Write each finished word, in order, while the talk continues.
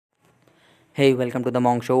Hey, welcome to the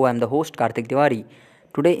Monk Show. I'm the host Karthik Tiwari.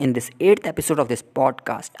 Today, in this 8th episode of this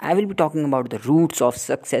podcast, I will be talking about the roots of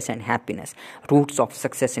success and happiness. Roots of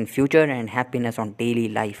success in future and happiness on daily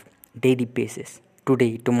life, daily basis.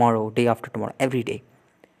 Today, tomorrow, day after tomorrow, every day.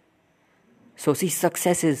 So, see,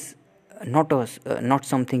 success is not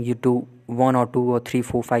something you do one or two or three,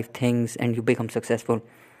 four, five things and you become successful.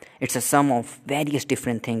 It's a sum of various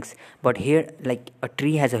different things. But here, like a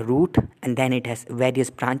tree has a root and then it has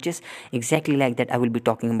various branches. Exactly like that, I will be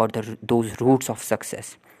talking about those roots of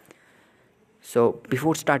success. So,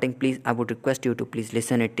 before starting, please, I would request you to please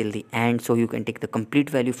listen it till the end so you can take the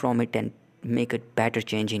complete value from it and make a better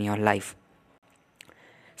change in your life.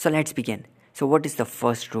 So let's begin. So, what is the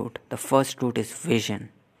first root? The first root is vision.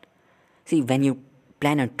 See, when you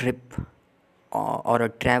plan a trip or a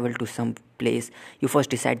travel to some place, you first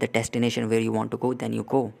decide the destination where you want to go, then you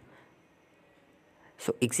go.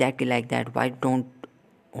 So, exactly like that, why don't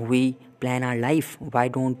we plan our life? Why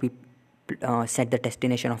don't we set the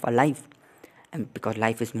destination of our life? And because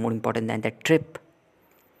life is more important than that trip.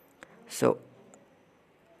 So,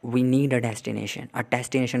 we need a destination. A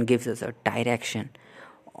destination gives us a direction,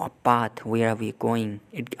 a path where are we going.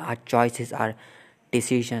 Our choices, our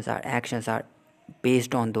decisions, our actions are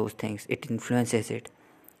based on those things. It influences it.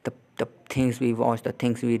 The things we watch, the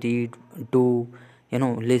things we read, do,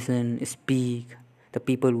 listen, speak, the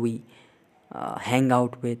people we hang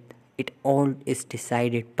out with, it all is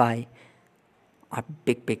decided by a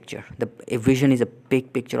big picture. A vision is a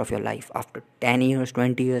big picture of your life. After 10 years,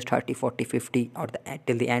 20 years, 30, 40, 50, or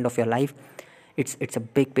till the end of your life, it's a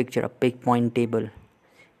big picture, a big point table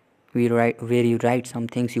where you write some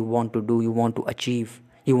things you want to do, you want to achieve,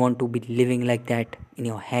 you want to be living like that in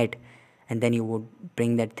your head, and then you would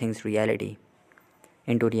bring that things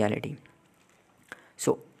into reality.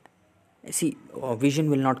 So, see, a vision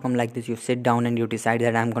will not come like this. You sit down and you decide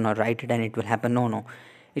that I'm gonna write it and it will happen. No,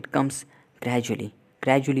 it comes gradually.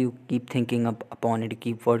 Gradually, you keep thinking upon it, you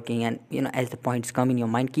keep working, and as the points come in your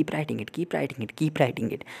mind, keep writing it, keep writing it, keep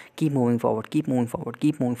writing it, keep moving forward, keep moving forward,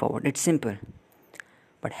 keep moving forward. It's simple,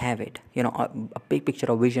 but have it. A big picture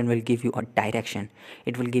of vision will give you a direction.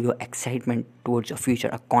 It will give you excitement towards your future,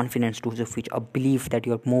 a confidence towards your future, a belief that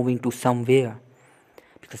you're moving to somewhere.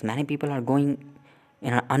 Because many people are going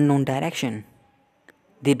in an unknown direction.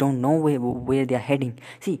 They don't know where they are heading.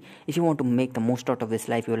 See, if you want to make the most out of this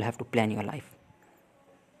life, you will have to plan your life.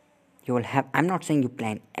 I'm not saying you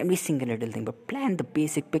plan every single little thing, but plan the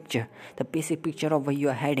basic picture. The basic picture of where you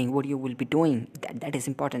are heading, what you will be doing. That is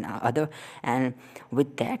important. And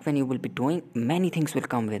with that, when you will be doing, many things will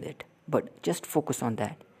come with it. But just focus on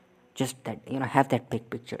that. Just that, have that big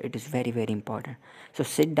picture. It is very, very important. So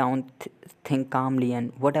sit down, think calmly,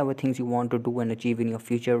 and whatever things you want to do and achieve in your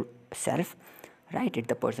future self, write it.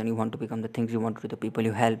 The person you want to become, the things you want to do, the people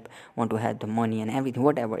you want to have the money and everything,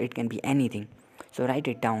 whatever. It can be anything. So write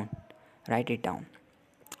it down.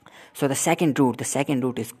 So the second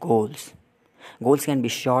route is goals. Goals can be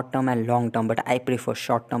short term and long term, but I prefer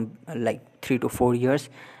short term, like 3 to 4 years,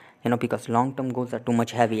 because long term goals are too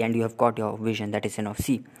much heavy and you have got your vision. That is enough.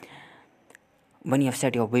 See, when you have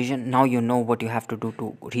set your vision, now you know what you have to do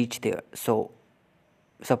to reach there. So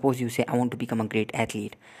suppose you say, I want to become a great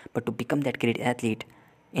athlete, but to become that great athlete,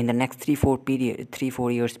 in the next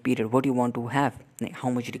 3-4 years period, what you want to have, like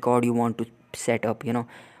how much record you want to set up,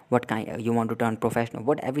 what kind you want to turn professional,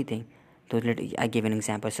 what everything. I give an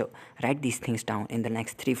example. So write these things down in the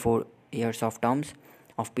next 3-4 years of terms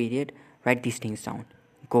of period. Write these things down.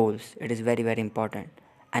 Goals, it is very, very important.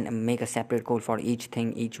 And make a separate goal for each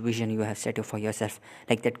thing, each vision you have set for yourself.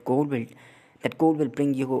 Like that goal will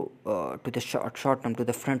bring you to the short term, to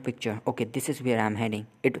the front picture. Okay, this is where I'm heading.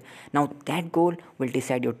 Now that goal will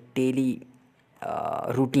decide your daily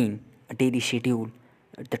routine, a daily schedule,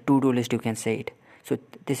 the to-do list, you can say it. So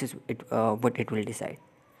this is what it will decide.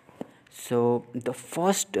 So the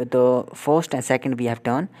first and second we have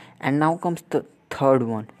done, and now comes the third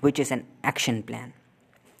one, which is an action plan.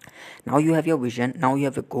 Now you have your vision, now you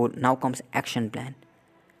have a goal, now comes action plan.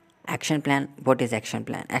 Action plan, what is action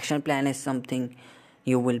plan? Action plan is something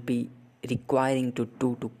you will be requiring to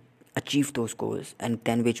do to achieve those goals, and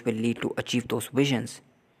then which will lead to achieve those visions.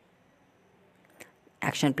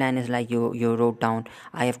 Action plan is like you wrote down,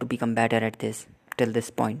 I have to become better at this till this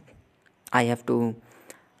point. I have to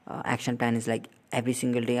action plan is like every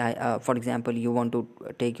single day. For example, you want to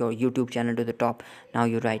take your YouTube channel to the top. Now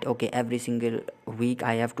you write, okay, every single week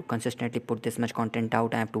I have to consistently put this much content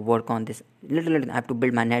out. I have to work on this little. I have to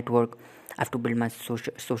build my network. I have to build my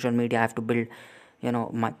social media. I have to build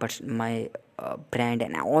my brand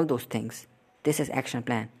and all those things. This is action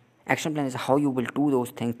plan. Action plan is how you will do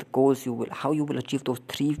those things, the goals you will, how you will achieve those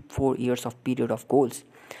 3-4 years of period of goals,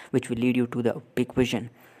 which will lead you to the big vision.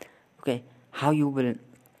 Okay, how you will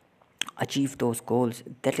achieve those goals,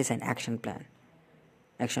 that is an action plan.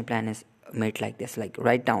 Action plan is made like this, like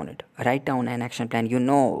write down an action plan.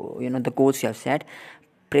 The goals you have set,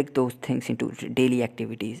 break those things into daily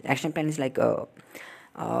activities. Action plan is like a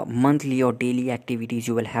monthly or daily activities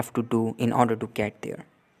you will have to do in order to get there.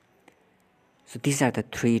 So these are the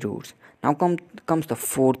 3 routes. Now comes the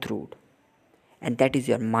 4th route, and that is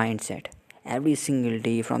your mindset. Every single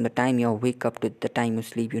day, from the time you wake up to the time you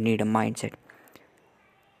sleep, you need a mindset.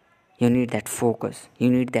 You need that focus. You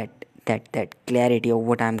need that clarity of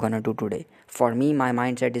what I'm gonna do today. For me, my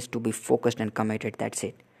mindset is to be focused and committed. That's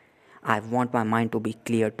it. I want my mind to be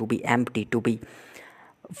clear, to be empty, to be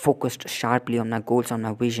focused sharply on my goals, on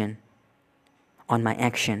my vision, on my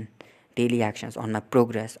action, daily actions, on my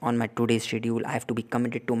progress, on my today's schedule. I have to be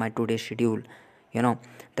committed to my today's schedule.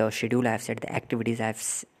 The schedule I have set, the activities I have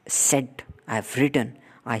set, I have written,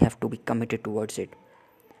 I have to be committed towards it.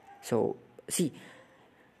 So, see,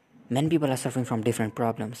 many people are suffering from different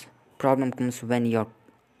problems. Problem comes when your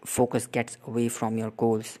focus gets away from your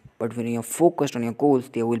goals. But when you're focused on your goals,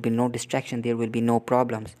 there will be no distraction, there will be no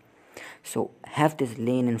problems. So have this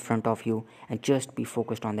lane in front of you and just be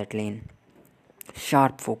focused on that lane.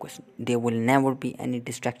 Sharp focus. There will never be any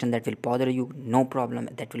distraction that will bother you, no problem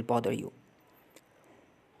that will bother you.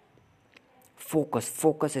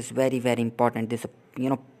 Focus is very, very important. There's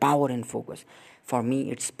a power in focus. For me,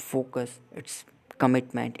 it's focus, it's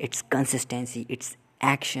commitment, it's consistency, it's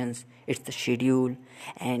actions, it's the schedule.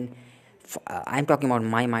 And I'm talking about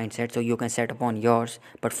my mindset, so you can set upon yours.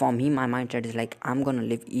 But for me, my mindset is like I'm gonna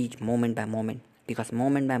live each moment by moment, because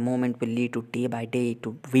moment by moment will lead to day by day,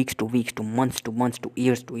 to weeks, to months, to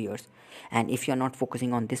years, And if you're not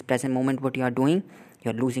focusing on this present moment, what you are doing,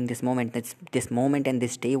 you're losing this moment. This moment and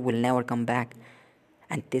this day will never come back.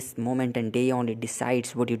 And this moment and day only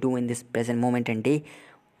decides what you do in this present moment and day,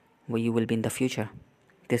 where you will be in the future.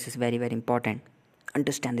 This is very, very important.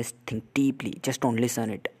 Understand this thing deeply. Just don't listen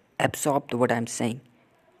it. Absorb what I'm saying.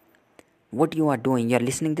 What you are doing, you're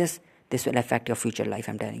listening this will affect your future life,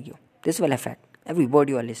 I'm telling you. This will affect every word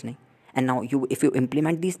you are listening. And now if you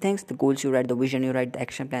implement these things, the goals you write, the vision you write, the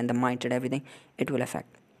action plan, the mindset, everything, it will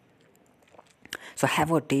affect. So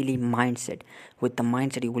have a daily mindset. With the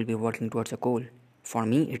mindset, you will be working towards a goal. For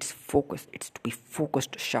me, it's focus. It's to be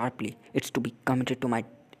focused sharply. It's to be committed to my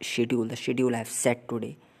schedule, the schedule I have set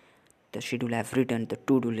today, the schedule I have written, the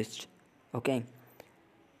to-do list. Okay.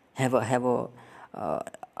 Have a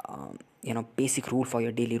basic rule for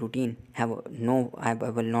your daily routine. I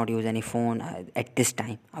will not use any phone at this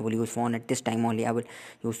time. I will use phone at this time only. I will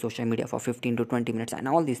use social media for 15 to 20 minutes and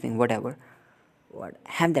all these things, whatever.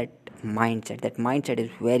 Have that mindset. That mindset is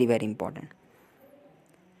very, very important.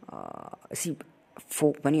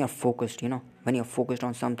 When you're focused, when you're focused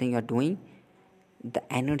on something you're doing, the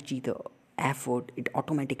energy, the effort, it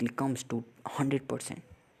automatically comes to 100%.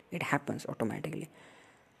 It happens automatically.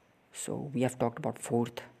 So we have talked about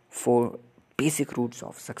four basic roots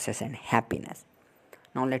of success and happiness.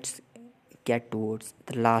 Now let's get towards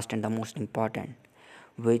the last and the most important,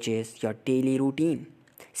 which is your daily routine.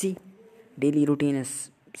 See, daily routine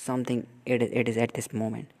is something, it is at this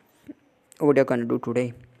moment. What you're going to do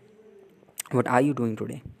today? What are you doing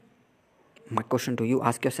today? My question to you,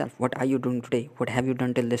 ask yourself, what are you doing today? What have you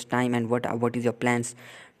done till this time, and what is your plans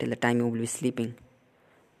till the time you will be sleeping?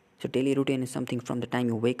 So daily routine is something from the time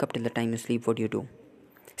you wake up till the time you sleep, what do you do?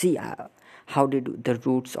 See, how did the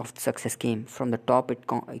roots of success came? From the top, it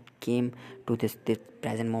came to this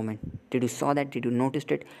present moment. Did you saw that? Did you notice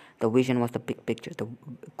it? The vision was the big picture. The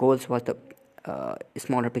goals was the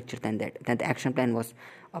smaller picture than that. Then the action plan was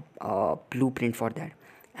a blueprint for that.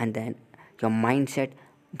 And then your mindset,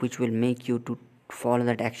 which will make you to follow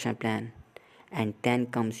that action plan. And then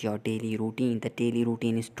comes your daily routine. The daily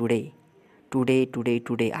routine is today.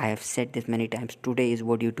 Today. I have said this many times. Today is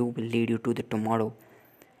what you do will lead you to the tomorrow.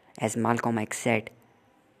 As Malcolm X said,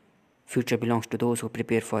 future belongs to those who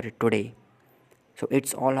prepare for it today. So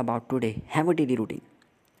it's all about today. Have a daily routine.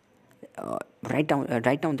 Write down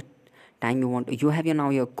the time you want. You have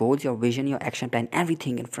your goals, your vision, your action plan,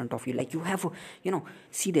 everything in front of you. Like you have,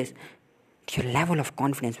 see this. Your level of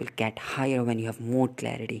confidence will get higher when you have more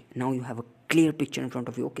clarity. Now you have a clear picture in front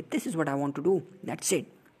of you. Okay, this is what I want to do. That's it.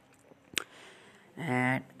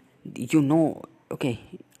 And okay,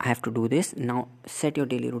 I have to do this. Now set your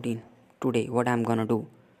daily routine. Today, what I'm gonna do.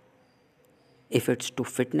 If it's to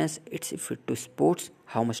fitness, if it's to sports,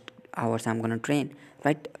 how much hours I'm gonna train,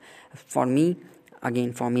 right? For me, I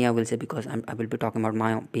will say, because I will be talking about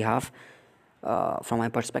my behalf. from my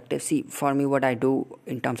perspective. See, for me, what I do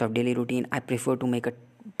in terms of daily routine, I prefer to make a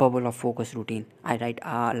bubble of focus routine. I write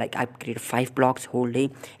like I create 5 blocks whole day.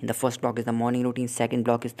 In the first block is the morning routine, second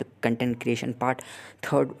block is the content creation part,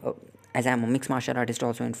 third as I'm a mixed martial artist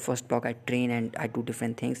also, in first block I train and I do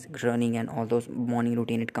different things, running and all those. Morning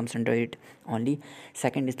routine, it comes under it only.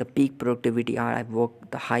 Second is the peak productivity hour. I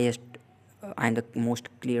work the highest, I'm the most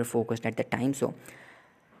clear focused at the time, so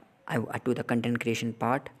I do the content creation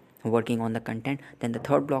part, working on the content. Then the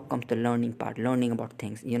third block comes the learning part, learning about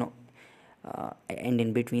things, and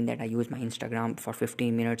in between that I use my Instagram for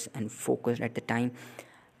 15 minutes and focused at the time.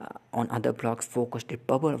 On other blocks, focused it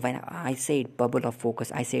bubble. When I say it bubble of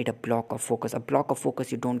focus, I say it a block of focus. A block of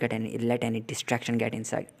focus, you don't get any, let any distraction get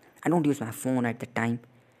inside. I don't use my phone at the time.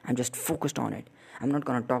 I'm just focused on it. I'm not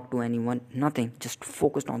gonna talk to anyone, nothing, just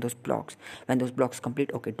focused on those blocks. When those blocks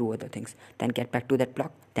complete, okay, do other things, then get back to that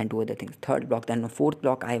block, then do other things. Third block, then the fourth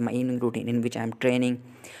block, I have my evening routine in which I'm training,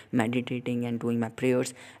 meditating and doing my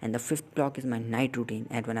prayers. And the fifth block is my night routine,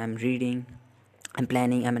 and when I'm reading, I'm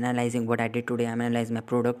planning, I'm analyzing what I did today, I'm analyzing my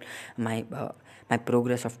product, my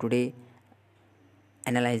progress of today,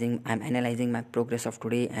 I'm analyzing my progress of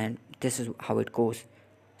today, and this is how it goes.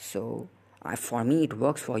 So for me it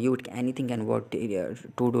works, for you anything can work,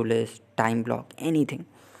 to-do list, time block, anything.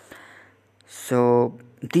 So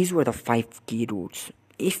these were the 5 key routes.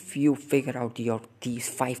 If you figure out these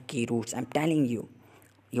 5 key routes, I'm telling you,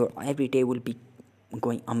 your every day will be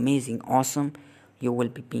going amazing, awesome. You will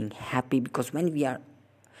be being happy, because when we are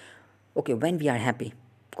happy,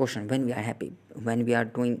 question, when we are happy, when we are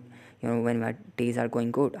doing, when our days are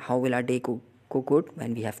going good, how will our day go good?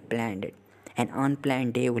 When we have planned it. An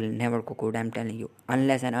unplanned day will never go good, I'm telling you,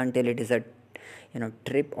 unless and until it is a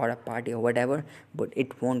trip or a party or whatever, but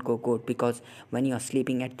it won't go good. Because when you're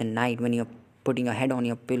sleeping at the night, when you're putting your head on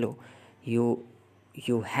your pillow, you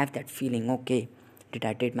have that feeling, okay,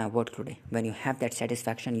 I did my work today. When you have that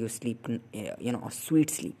satisfaction, you sleep, a sweet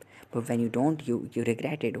sleep. But when you don't, you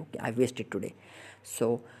regret it. Okay, I wasted today.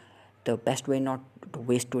 So the best way not to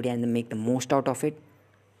waste today and make the most out of it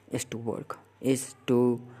is to work, is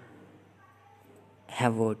to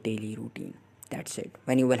have a daily routine. That's it.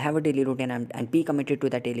 When you will have a daily routine, and be committed to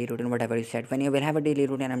that daily routine, whatever you said. When you will have a daily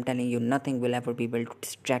routine, I'm telling you, nothing will ever be able to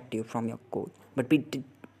distract you from your goal. But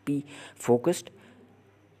be focused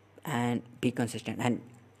and be consistent. And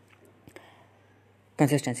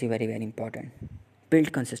consistency, very very important.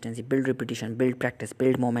 Build consistency, build repetition, build practice,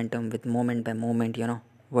 build momentum, with moment by moment,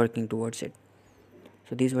 working towards it.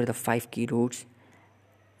 So these were the 5 key routes,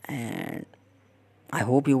 and I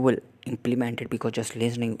hope you will implement it, because just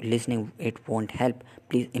listening it won't help.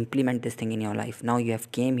 Please implement this thing in your life. Now you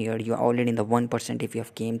have came here, you are already in the 1%. If you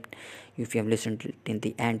have listened in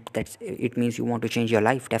the end, that's it, means you want to change your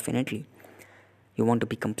life. Definitely you want to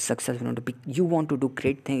become successful, you want to do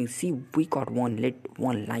great things. See, we got one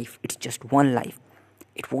life. It's just one life.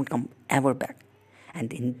 It won't come ever back.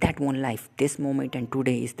 And in that one life, this moment and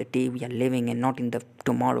today is the day we are living, and not in the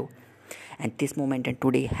tomorrow. And this moment and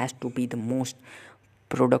today has to be the most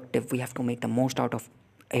productive. We have to make the most out of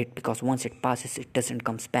it, because once it passes, it doesn't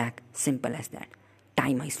comes back. Simple as that.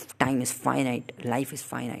 Time is finite. Life is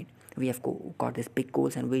finite. We have got this big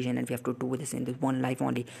goals and vision, and we have to do this in this one life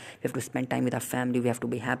only. We have to spend time with our family. We have to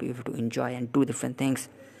be happy. We have to enjoy and do different things.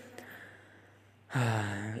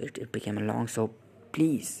 It became a long, so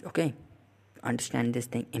please, okay, understand this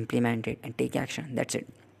thing, implement it, and take action. That's it.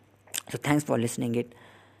 So thanks for listening it.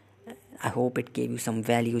 I hope it gave you some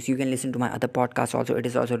values. You can listen to my other podcasts also. It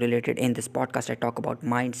is also related. In this podcast, I talk about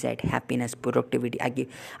mindset, happiness, productivity.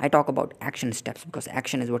 I talk about action steps, because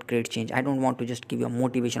action is what creates change. I don't want to just give you a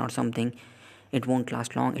motivation or something. It won't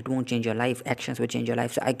last long. It won't change your life. Actions will change your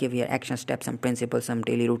life. So I give you action steps, some principles, some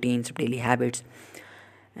daily routines, some daily habits,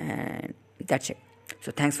 and that's it.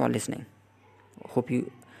 So thanks for listening. Hope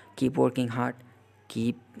you keep working hard.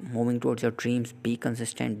 Keep moving towards your dreams. Be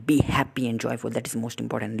consistent. Be happy and joyful. That is most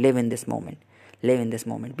important. Live in this moment.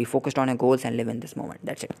 Be focused on your goals and live in this moment.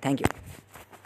 That's it. Thank you.